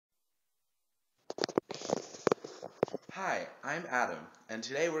Hi, I'm Adam, and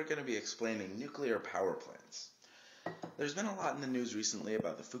today we're going to be explaining nuclear power plants. There's been a lot in the news recently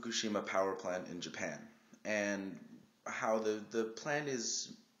about the Fukushima power plant in Japan, and how the plant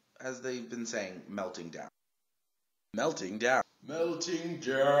is, as they've been saying, melting down. Melting down. Melting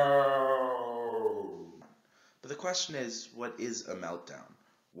down! But the question is, what is a meltdown?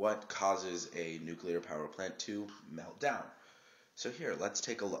 What causes a nuclear power plant to melt down? So here, let's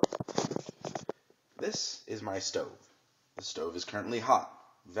take a look. This is my stove. The stove is currently hot.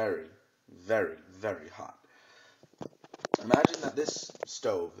 Very, very, very hot. Imagine that this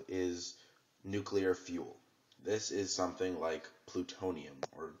stove is nuclear fuel. This is something like plutonium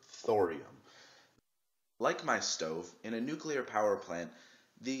or thorium. Like my stove, in a nuclear power plant,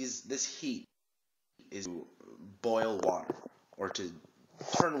 this heat is to boil water, or to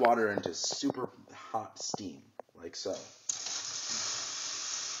turn water into super hot steam, like so.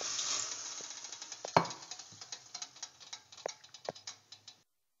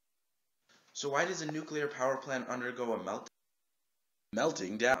 So why does a nuclear power plant undergo a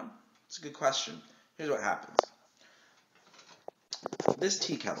melting down? It's a good question. Here's what happens. This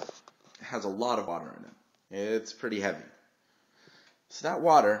tea kettle has a lot of water in it. It's pretty heavy. So that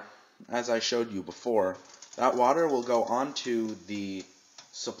water, as I showed you before, that water will go onto the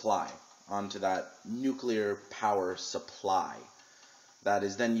supply, onto that nuclear power supply that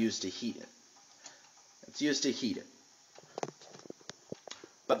is then used to heat it. It's used to heat it.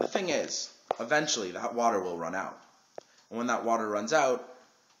 But the thing is, eventually that water will run out. And when that water runs out,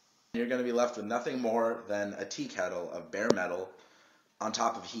 you're going to be left with nothing more than a tea kettle of bare metal on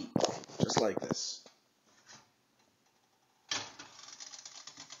top of heat, just like this.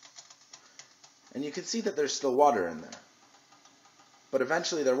 And you can see that there's still water in there. But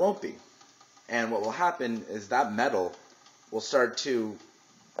eventually there won't be. And what will happen is that metal will start to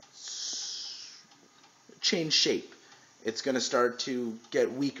change shape. It's going to start to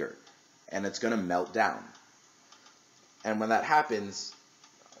get weaker, and it's going to melt down. And when that happens,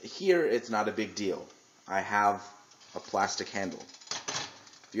 here it's not a big deal. I have a plastic handle.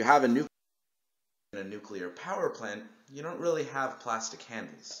 If you have in a nuclear power plant, you don't really have plastic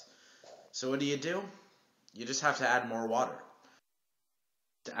handles. So what do? You just have to add more water.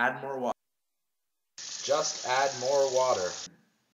 To add more water, just add more water.